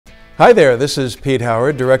Hi there, this is Pete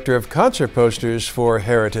Howard, Director of Concert Posters for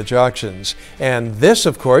Heritage Auctions. And this,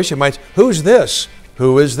 of course, you might, who's this?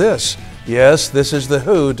 Who is this? Yes, this is The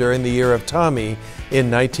Who during the year of Tommy in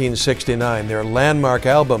 1969, their landmark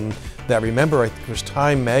album that, remember, I think it was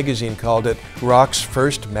Time magazine called it rock's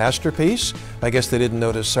first masterpiece. I guess they didn't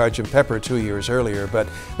notice Sgt. Pepper 2 years earlier, but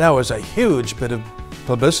that was a huge bit of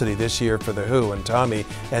publicity this year for The Who and Tommy,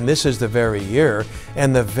 and this is the very year.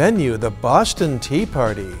 And the venue, the Boston Tea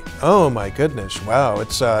Party, oh my goodness, wow,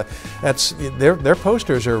 their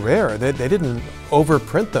posters are rare. They didn't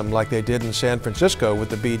overprint them like they did in San Francisco with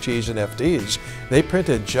the Bee Gees and FDs. They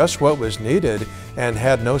printed just what was needed and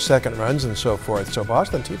had no second runs and so forth. So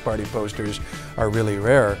Boston Tea Party posters are really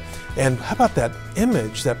rare. And how about that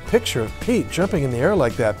image, that picture of Pete jumping in the air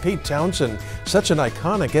like that? Pete Townshend, such an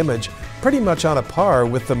iconic image, pretty much on a par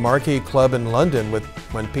with the Marquee Club in London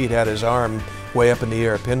when Pete had his arm way up in the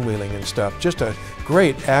air pinwheeling and stuff. Just a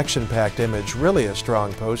great action-packed image, really a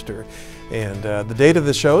strong poster. And the date of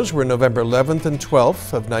the shows were November 11th and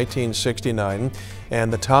 12th of 1969,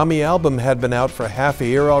 and the Tommy album had been out for half a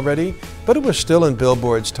year already, but it was still in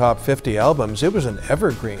Billboard's top 50 albums. It was an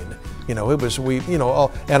evergreen. You know, it was,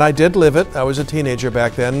 and I did live it. I was a teenager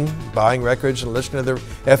back then, buying records and listening to the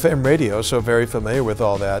FM radio, so very familiar with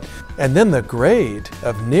all that. And then the grade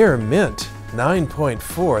of near mint,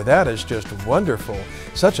 9.4, that is just wonderful.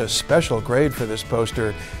 Such a special grade for this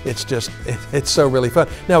poster. It's so really fun.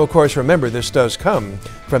 Now, of course, remember, this does come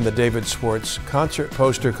from the David Schwartz Concert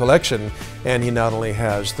Poster Collection, and he not only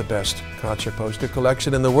has the best concert poster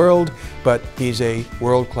collection in the world, but he's a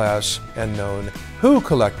world-class and known Who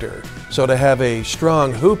collector. So to have a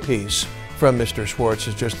strong Who piece from Mr. Schwartz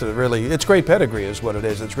is just it's great pedigree is what it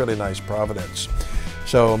is. It's really nice provenance.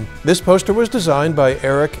 So this poster was designed by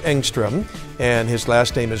Eric Engstrom, and his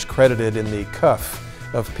last name is credited in the cuff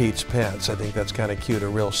of Pete's pants. I think that's kind of cute, a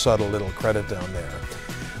real subtle little credit down there.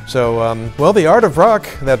 So, well, The Art of Rock,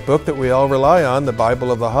 that book that we all rely on, the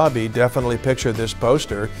Bible of the hobby, definitely pictured this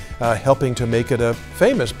poster, helping to make it a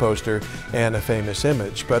famous poster and a famous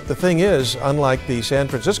image. But the thing is, unlike the San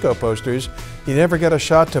Francisco posters, you never get a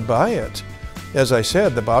shot to buy it. As I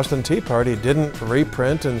said, the Boston Tea Party didn't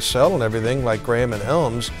reprint and sell and everything like Graham and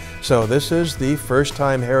Helms, so this is the first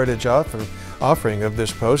time Heritage offering of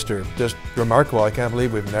this poster. Just remarkable. I can't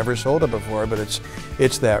believe we've never sold it before, but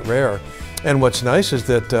it's that rare. And what's nice is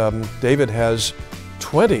that David has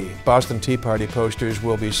 20 Boston Tea Party posters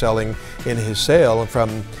will be selling in his sale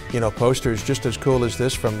from, posters just as cool as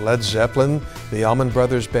this from Led Zeppelin, the Allman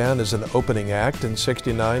Brothers Band as an opening act in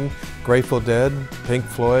 '69, Grateful Dead, Pink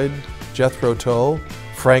Floyd, Jethro Tull,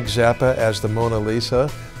 Frank Zappa as the Mona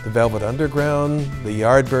Lisa, the Velvet Underground, the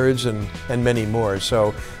Yardbirds, and many more.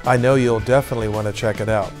 So I know you'll definitely want to check it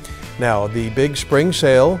out. Now, the big spring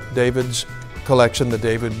sale, David's collection, the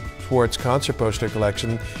David Schwartz Concert Poster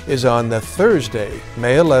Collection, is on the Thursday,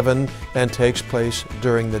 May 11, and takes place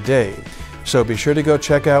during the day. So be sure to go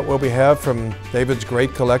check out what we have from David's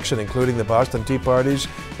great collection, including the Boston Tea Parties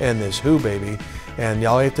and this Who baby. And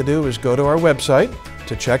all you have to do is go to our website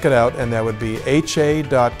to check it out, and that would be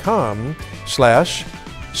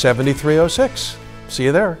ha.com/7306. See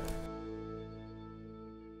you there.